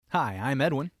Hi, I'm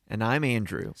Edwin. And I'm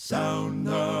Andrew. Sound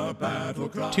the battle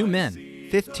cry. 2 men,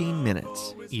 15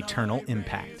 minutes. eternal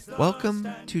impact. Welcome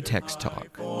to Text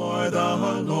Talk. For the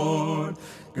Lord,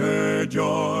 gird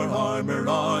your armor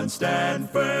on, stand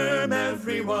firm,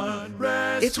 everyone.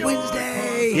 Rest It's your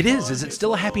Wednesday. It is. Is it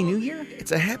still a Happy New Year?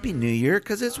 It's a Happy New Year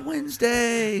because it's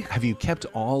Wednesday. Have you kept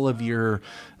all of your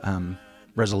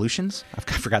resolutions? I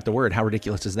forgot the word. How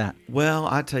ridiculous is that? Well,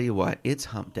 I tell you what, it's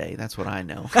hump day. That's what I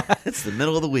know. It's the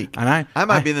middle of the week. And I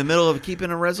might be in the middle of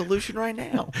keeping a resolution right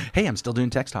now. Hey, I'm still doing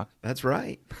Text Talk. That's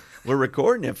right. We're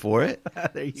recording it for it.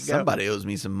 There you go. Somebody owes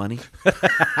me some money.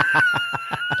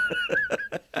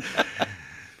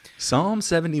 Psalm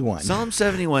 71. Psalm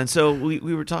 71. So we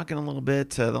were talking a little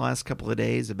bit the last couple of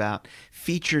days about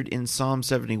featured in Psalm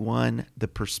 71, the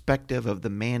perspective of the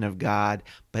man of God,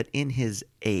 but in his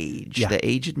age, Yeah. the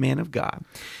aged man of God.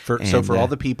 For all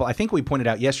the people, I think we pointed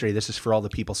out yesterday, this is for all the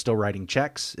people still writing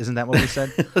checks. Isn't that what we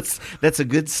said? That's a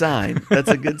good sign. That's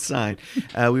a good sign.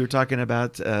 We were talking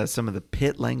about some of the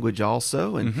pit language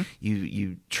also, and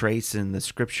you trace in the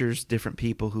scriptures different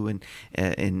people who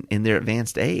in their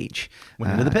advanced age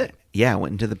Went into the pit. Yeah,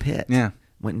 went into the pit. Yeah.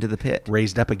 Went into the pit.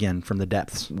 Raised up again from the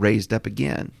depths. Raised up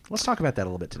again. Let's talk about that a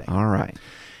little bit today. All right.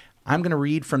 I'm going to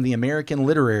read from the American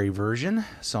Literary Version,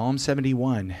 Psalm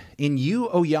 71. In you,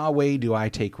 O Yahweh, do I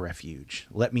take refuge.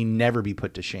 Let me never be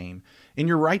put to shame. In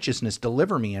your righteousness,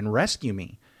 deliver me and rescue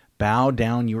me. Bow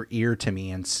down your ear to me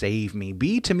and save me.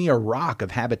 Be to me a rock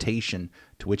of habitation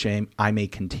to which I may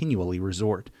continually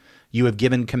resort. You have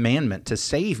given commandment to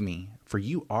save me, for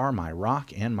you are my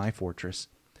rock and my fortress.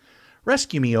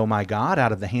 Rescue me, O my God,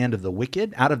 out of the hand of the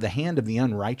wicked, out of the hand of the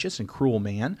unrighteous and cruel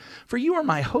man. For you are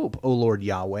my hope, O Lord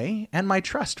Yahweh, and my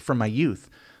trust from my youth.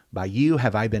 By you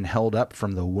have I been held up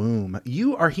from the womb.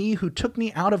 You are he who took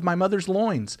me out of my mother's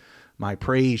loins. My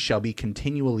praise shall be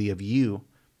continually of you.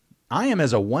 I am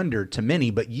as a wonder to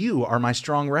many, but you are my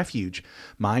strong refuge.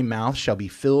 My mouth shall be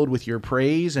filled with your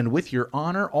praise and with your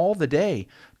honor all the day.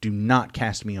 Do not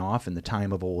cast me off in the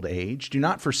time of old age. Do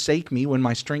not forsake me when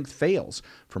my strength fails.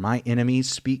 For my enemies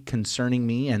speak concerning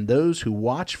me, and those who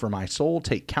watch for my soul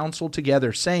take counsel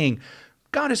together, saying,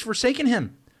 God has forsaken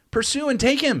him. Pursue and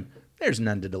take him. There's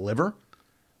none to deliver.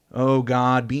 O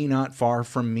God, be not far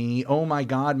from me. O my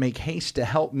God, make haste to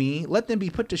help me. Let them be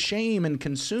put to shame and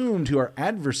consumed who are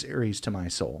adversaries to my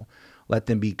soul. Let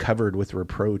them be covered with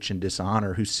reproach and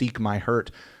dishonor who seek my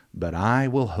hurt. But I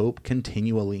will hope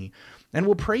continually and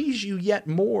will praise you yet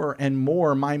more and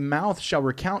more. My mouth shall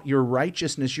recount your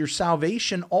righteousness, your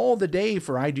salvation all the day,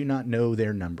 for I do not know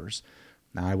their numbers.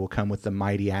 I will come with the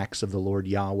mighty acts of the Lord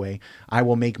Yahweh. I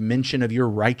will make mention of your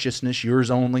righteousness,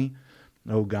 yours only.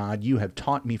 O God, you have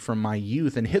taught me from my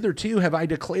youth, and hitherto have I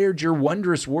declared your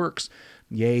wondrous works.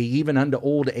 Yea, even unto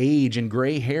old age and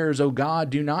gray hairs, O God,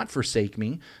 do not forsake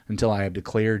me, until I have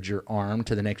declared your arm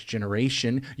to the next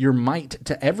generation, your might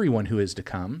to everyone who is to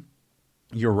come.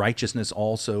 Your righteousness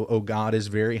also, O God, is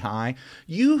very high.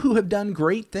 You who have done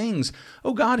great things,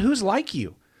 O God, who is like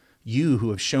you? You who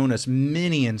have shown us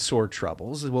many and sore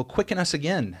troubles will quicken us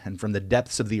again, and from the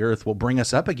depths of the earth will bring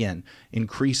us up again.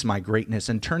 Increase my greatness,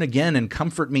 and turn again and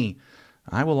comfort me.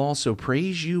 I will also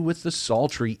praise you with the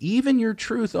psaltery, even your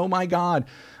truth, O my God.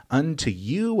 Unto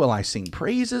you will I sing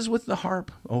praises with the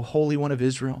harp, O Holy One of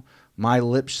Israel. My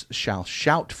lips shall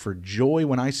shout for joy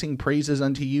when I sing praises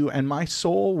unto you, and my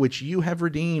soul which you have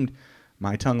redeemed.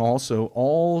 My tongue also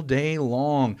all day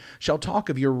long shall talk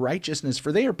of your righteousness,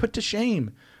 for they are put to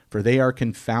shame. For they are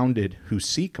confounded who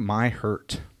seek my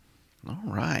hurt. All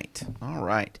right. All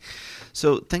right.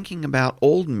 So thinking about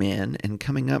old men and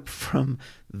coming up from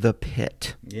the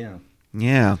pit. Yeah.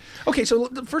 Yeah. Okay, so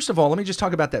first of all, let me just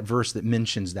talk about that verse that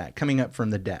mentions that, coming up from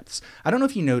the depths. I don't know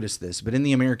if you noticed this, but in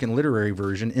the American Literary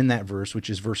Version, in that verse, which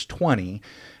is verse 20,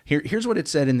 here's what it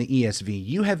said in the ESV.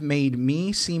 You have made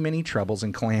me see many troubles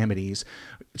and calamities.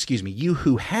 You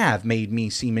who have made me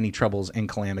see many troubles and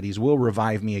calamities will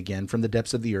revive me again from the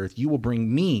depths of the earth. You will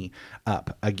bring me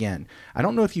up again. I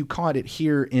don't know if you caught it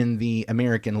here in the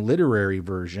American Literary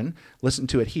Version. Listen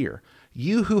to it here.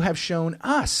 You who have shown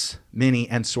us many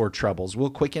and sore troubles will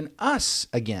quicken us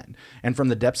again, and from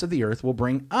the depths of the earth will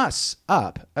bring us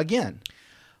up again.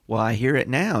 Well, I hear it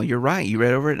now. You're right. You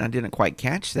read over it, and I didn't quite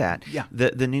catch that. Yeah.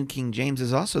 The New King James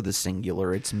is also the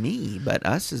singular. It's me, but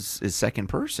us is second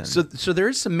person. So there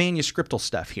is some manuscriptal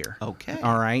stuff here. Okay.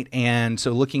 All right. And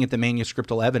so looking at the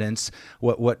manuscriptal evidence,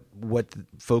 what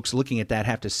folks looking at that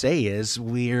have to say is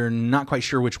we're not quite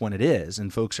sure which one it is,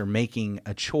 and folks are making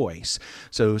a choice.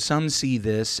 So some see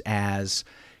this as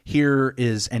here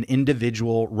is an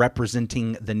individual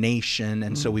representing the nation,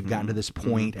 and so we've gotten to this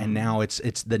point, and now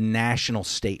it's the national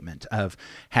statement of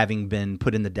having been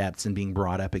put in the depths and being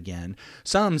brought up again.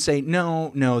 Some say,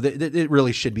 no, it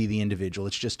really should be the individual.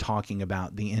 It's just talking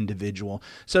about the individual.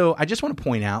 So I just want to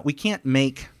point out, we can't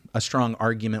make a strong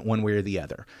argument one way or the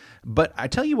other. But I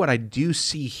tell you what I do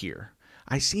see here.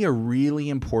 I see a really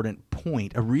important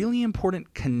point, a really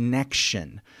important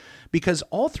connection. Because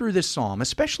all through this psalm,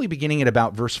 especially beginning at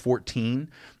about verse 14,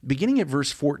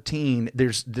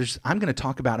 there's I'm going to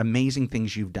talk about amazing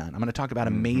things you've done. I'm going to talk about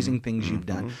amazing things you've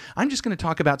done. I'm just going to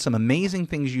talk about some amazing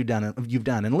things you've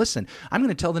done. And listen, I'm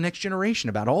going to tell the next generation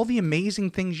about all the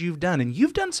amazing things you've done. And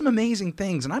you've done some amazing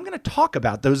things, and I'm going to talk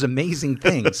about those amazing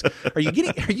things. Are you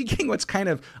getting what's kind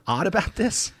of odd about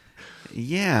this?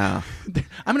 Yeah.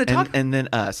 I'm going to talk. And then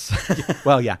us.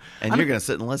 Well, yeah. And you're going to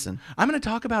sit and listen. I'm going to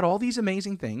talk about all these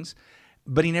amazing things,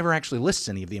 but he never actually lists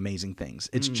any of the amazing things.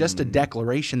 It's just a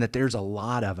declaration that there's a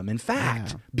lot of them. In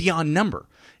fact, beyond number.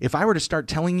 If I were to start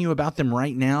telling you about them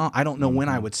right now, I don't know when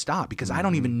I would stop, because I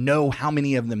don't even know how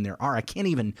many of them there are. I can't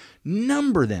even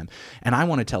number them. And I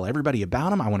want to tell everybody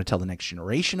about them. I want to tell the next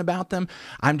generation about them.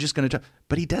 I'm just going to tell.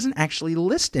 But he doesn't actually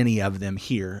list any of them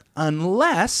here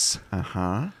unless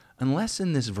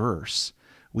in this verse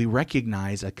we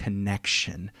recognize a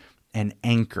connection, an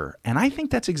anchor. And I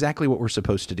think that's exactly what we're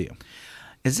supposed to do.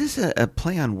 Is this a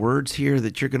play on words here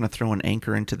that you're going to throw an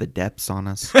anchor into the depths on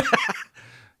us?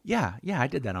 Yeah, I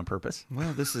did that on purpose.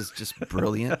 Well, this is just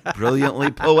brilliantly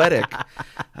poetic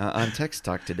on Text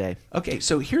Talk today. Okay,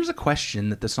 so here's a question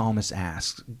that the psalmist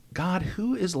asks. God,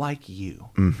 who is like you?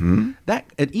 That,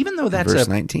 even though that's Verse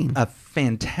 19. a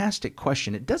fantastic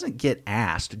question, it doesn't get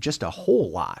asked just a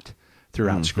whole lot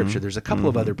throughout Scripture. There's a couple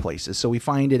of other places. So we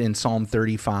find it in Psalm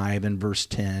 35 and verse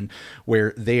 10,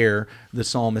 where there the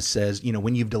psalmist says,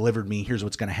 when you've delivered me, here's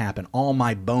what's going to happen. All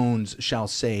my bones shall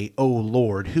say, O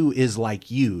Lord, who is like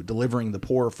you, delivering the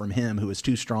poor from him who is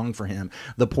too strong for him,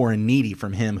 the poor and needy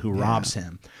from him who robs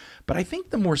him. But I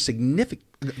think the more significant...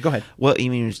 Go ahead. Well,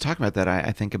 when you're talking about that,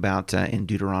 I think about in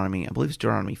Deuteronomy, I believe it's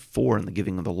Deuteronomy 4 in the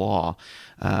giving of the law,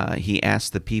 he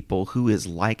asked the people, who is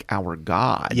like our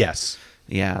God? Yes.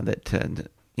 Yeah,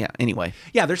 anyway.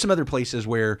 Yeah, there's some other places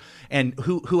where, and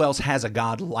who else has a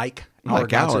God like our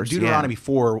God? Ours, so Deuteronomy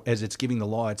 4, as it's giving the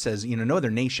law, it says, no other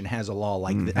nation has a law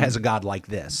like has a God like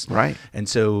this. Right. And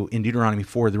so in Deuteronomy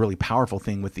 4, the really powerful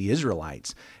thing with the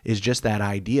Israelites is just that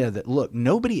idea that, look,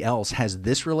 nobody else has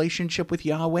this relationship with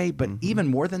Yahweh, but even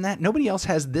more than that, nobody else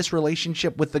has this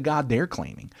relationship with the God they're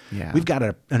claiming. Yeah. We've got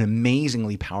an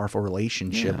amazingly powerful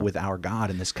relationship with our God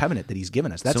in this covenant that he's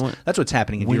given us. That's what's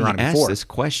happening in Deuteronomy 4. When you ask this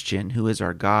question, who is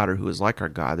our God or who is like our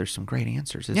God, there's some great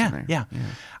answers, isn't there? Yeah.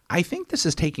 I think this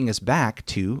is taking us back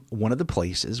to one of the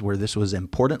places where this was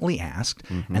importantly asked,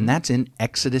 and that's in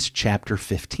Exodus chapter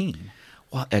 15.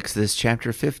 Well, Exodus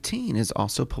chapter 15 is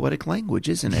also poetic language,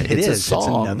 isn't it? It's a It's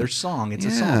another song. It's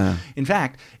a song. In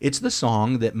fact, it's the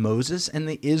song that Moses and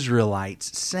the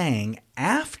Israelites sang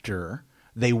after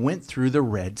they went through the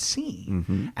Red Sea,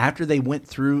 after they went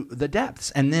through the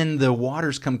depths. And then the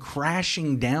waters come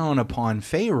crashing down upon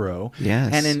Pharaoh.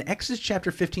 Yes. And in Exodus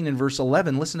chapter 15 and verse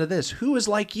 11, listen to this. Who is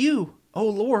like you, O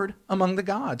Lord, among the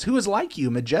gods? Who is like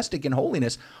you, majestic in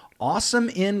holiness, awesome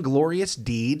in glorious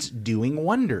deeds, doing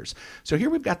wonders? So here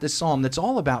we've got this psalm that's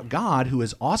all about God, who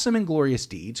is awesome in glorious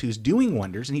deeds, who's doing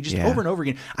wonders. And he just over and over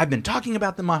again, I've been talking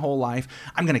about them my whole life.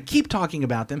 I'm going to keep talking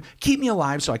about them. Keep me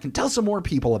alive so I can tell some more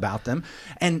people about them.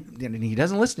 And he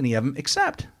doesn't list any of them,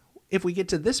 except if we get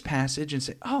to this passage and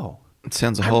say, oh, it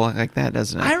sounds a whole lot like that,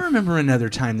 doesn't it? I remember another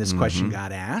time this question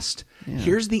got asked. Yeah.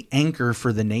 Here's the anchor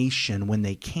for the nation when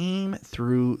they came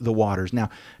through the waters.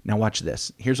 Now watch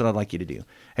this. Here's what I'd like you to do.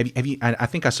 Have you? I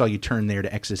think I saw you turn there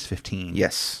to Exodus 15.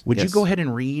 Yes. Would you go ahead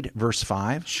and read verse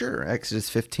 5? Sure.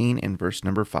 Exodus 15 and verse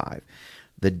number 5.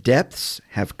 The depths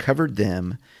have covered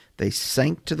them. They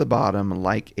sank to the bottom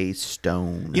like a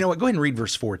stone. You know what? Go ahead and read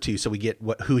verse 4 too, so we get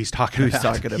who he's talking about. Who's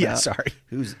talking about? Yeah, sorry.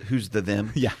 Who's the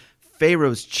them? Yeah.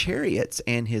 Pharaoh's chariots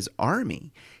and his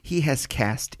army he has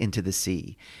cast into the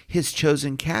sea. His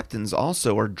chosen captains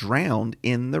also are drowned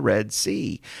in the Red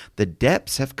Sea. The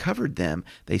depths have covered them.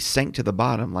 They sank to the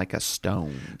bottom like a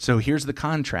stone. So here's the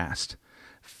contrast.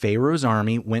 Pharaoh's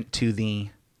army went to the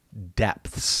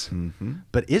depths,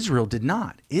 but Israel did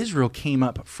not. Israel came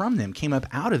up from them, came up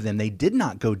out of them. They did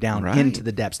not go down into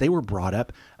the depths. They were brought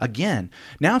up again.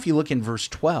 Now, if you look in verse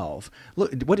 12,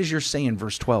 look, what does yours say in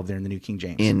verse 12 there in the New King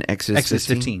James? In Exodus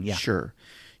 15? Yeah. Sure.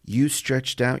 You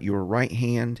stretched out your right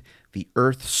hand, the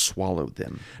earth swallowed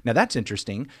them. Now, that's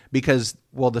interesting because,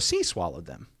 well, the sea swallowed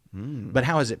them. But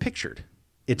how is it pictured?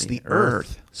 It's the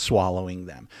earth swallowing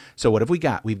them. So what have we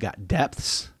got? We've got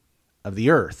depths of the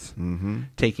earth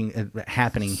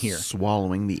happening here.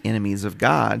 Swallowing the enemies of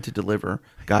God to deliver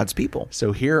God's people.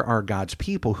 So here are God's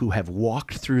people who have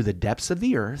walked through the depths of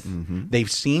the earth.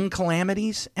 They've seen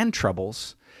calamities and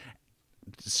troubles.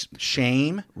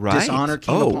 Shame, dishonor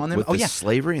came upon them. With the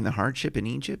slavery and the hardship in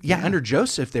Egypt? Yeah, under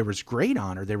Joseph, there was great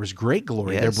honor. There was great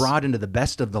glory. Yes. They're brought into the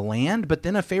best of the land, but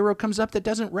then a Pharaoh comes up that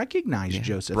doesn't recognize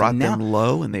Joseph. Brought them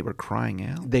low, and they were crying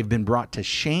out. They've been brought to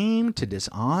shame, to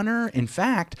dishonor. In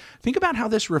fact, think about how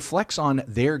this reflects on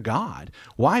their God.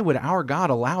 Why would our God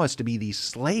allow us to be these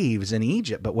slaves in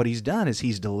Egypt? But what he's done is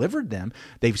he's delivered them.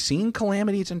 They've seen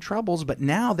calamities and troubles, but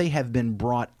now they have been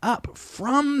brought up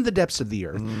from the depths of the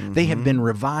earth. They have been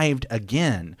revived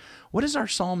again. What is our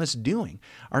psalmist doing?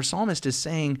 Our psalmist is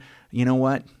saying, you know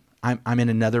what? I'm in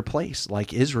another place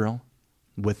like Israel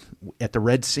at the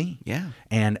Red Sea. Yeah.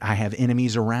 And I have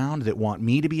enemies around that want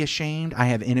me to be ashamed. I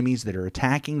have enemies that are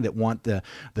attacking, that want the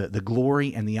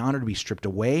glory and the honor to be stripped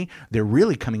away. They're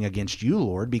really coming against you,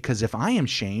 Lord, because if I am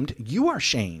shamed, you are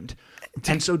shamed.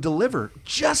 And so deliver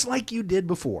just like you did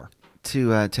before.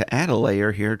 To add a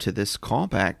layer here to this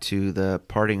callback to the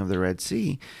parting of the Red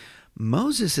Sea,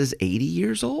 Moses is 80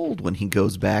 years old when he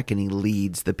goes back and he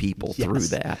leads the people through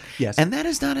that. Yes. And that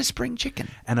is not a spring chicken.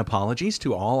 And apologies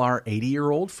to all our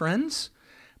 80-year-old friends,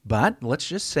 but let's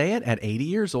just say it, at 80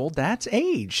 years old, that's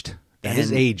aged. That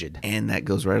is aged. And that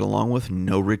goes right along with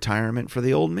no retirement for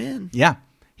the old men. Yeah.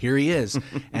 Here he is.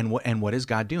 And what is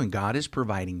God doing? God is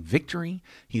providing victory.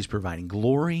 He's providing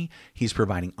glory. He's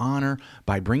providing honor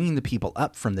by bringing the people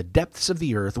up from the depths of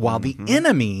the earth while the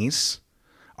enemies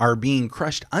are being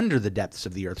crushed under the depths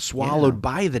of the earth, swallowed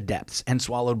by the depths and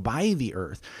swallowed by the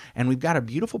earth. And we've got a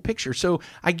beautiful picture. So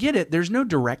I get it. There's no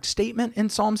direct statement in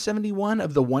Psalm 71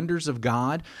 of the wonders of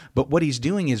God, but what he's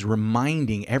doing is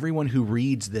reminding everyone who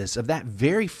reads this of that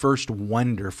very first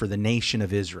wonder for the nation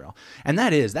of Israel. And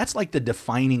that's like the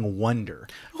defining wonder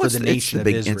for the nation of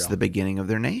Israel. It's the beginning of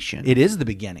their nation. It is the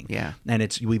beginning. Yeah.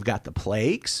 And we've got the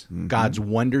plagues, God's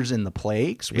wonders in the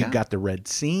plagues. We've got the Red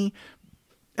Sea.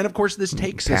 And of course, this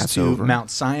takes us to Mount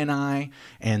Sinai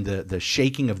and the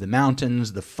shaking of the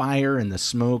mountains, the fire and the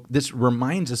smoke. This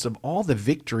reminds us of all the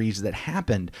victories that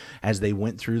happened as they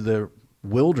went through the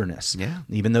wilderness. Yeah.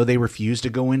 Even though they refused to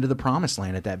go into the promised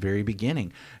land at that very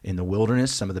beginning. In the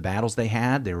wilderness, some of the battles they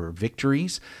had, there were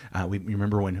victories. We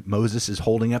remember when Moses is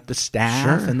holding up the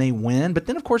staff and they win. But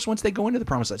then, of course, once they go into the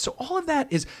promised land. So all of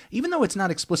that is, even though it's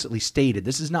not explicitly stated,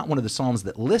 this is not one of the Psalms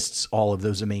that lists all of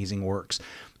those amazing works.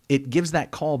 It gives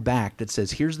that call back that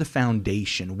says, here's the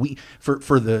foundation.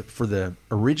 For the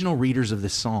original readers of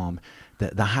this psalm,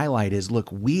 the highlight is,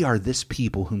 look, we are this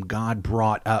people whom God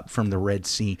brought up from the Red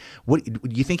Sea. What do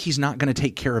you think he's not going to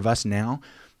take care of us now?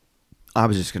 I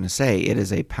was just going to say, it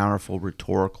is a powerful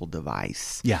rhetorical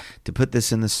device. Yeah. To put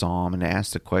this in the psalm and to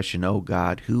ask the question, oh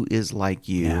God, who is like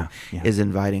you, is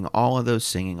inviting all of those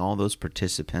singing, all those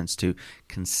participants to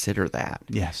consider that.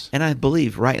 Yes. And I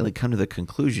believe rightly come to the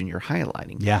conclusion you're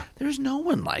highlighting. Yeah. There's no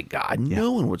one like God.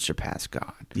 No one would surpass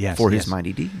God for his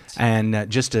mighty deeds. And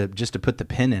just to put the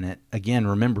pin in it, again,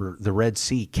 remember the Red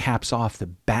Sea caps off the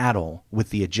battle with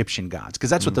the Egyptian gods, because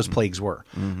that's what those plagues were.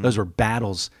 Those were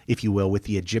battles, if you will, with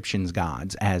the Egyptian gods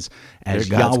as Their gods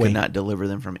Yahweh could not deliver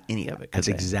them from any of it. That's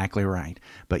exactly right.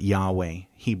 But Yahweh,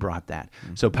 he brought that.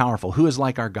 So powerful. Who is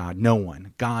like our God? No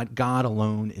one. God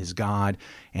alone is God.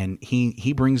 And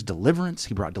he brings deliverance.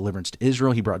 He brought deliverance to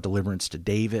Israel. He brought deliverance to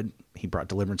David. He brought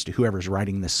deliverance to whoever's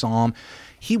writing this psalm.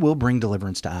 He will bring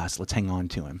deliverance to us. Let's hang on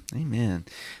to him. Amen.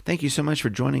 Thank you so much for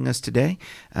joining us today.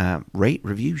 Rate,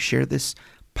 review, share this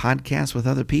podcast with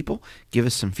other people. Give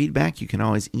us some feedback. You can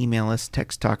always email us,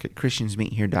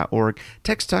 texttalk@christiansmeethere.org,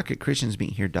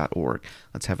 texttalk@christiansmeethere.org.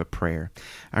 Let's have a prayer.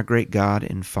 Our great God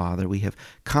and Father, we have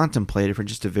contemplated for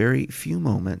just a very few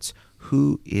moments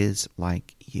who is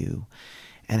like you.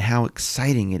 And how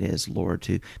exciting it is, Lord,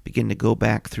 to begin to go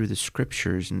back through the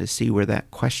Scriptures and to see where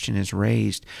that question is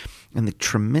raised and the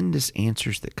tremendous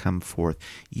answers that come forth.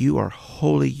 You are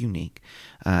wholly unique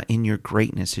in your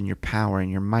greatness, in your power, in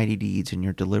your mighty deeds, in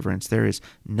your deliverance. There is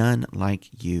none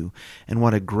like you. And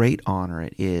what a great honor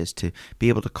it is to be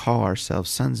able to call ourselves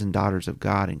sons and daughters of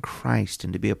God in Christ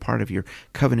and to be a part of your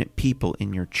covenant people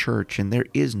in your church. And there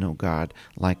is no God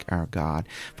like our God.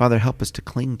 Father, help us to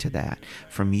cling to that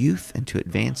from youth into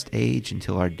advanced age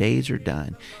until our days are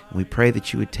done. And we pray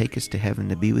that you would take us to heaven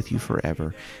to be with you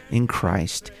forever in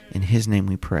Christ. In his name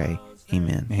we pray.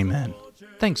 Amen. Amen.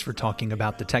 Thanks for talking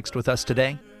about the text with us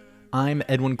today. I'm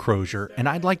Edwin Crozier, and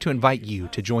I'd like to invite you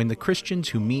to join the Christians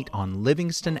who meet on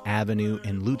Livingston Avenue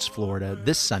in Lutz, Florida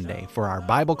this Sunday for our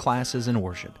Bible classes and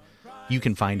worship. You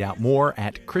can find out more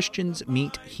at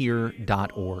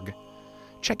christiansmeethere.org.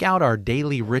 Check out our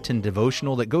daily written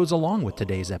devotional that goes along with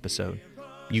today's episode.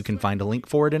 You can find a link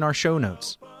for it in our show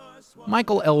notes.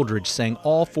 Michael Eldridge sang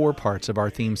all 4 parts of our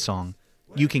theme song.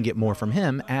 You can get more from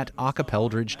him at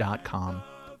acapeldridge.com.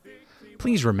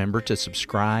 Please remember to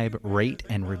subscribe, rate,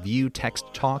 and review Text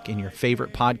Talk in your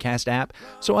favorite podcast app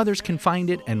so others can find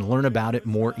it and learn about it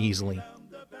more easily.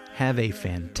 Have a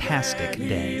fantastic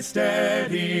day.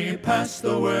 Steady, pass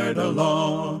the word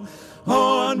along.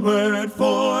 Onward,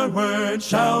 forward,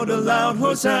 shout aloud,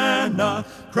 Hosanna.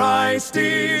 Christ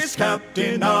is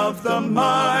captain of the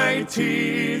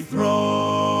mighty throne.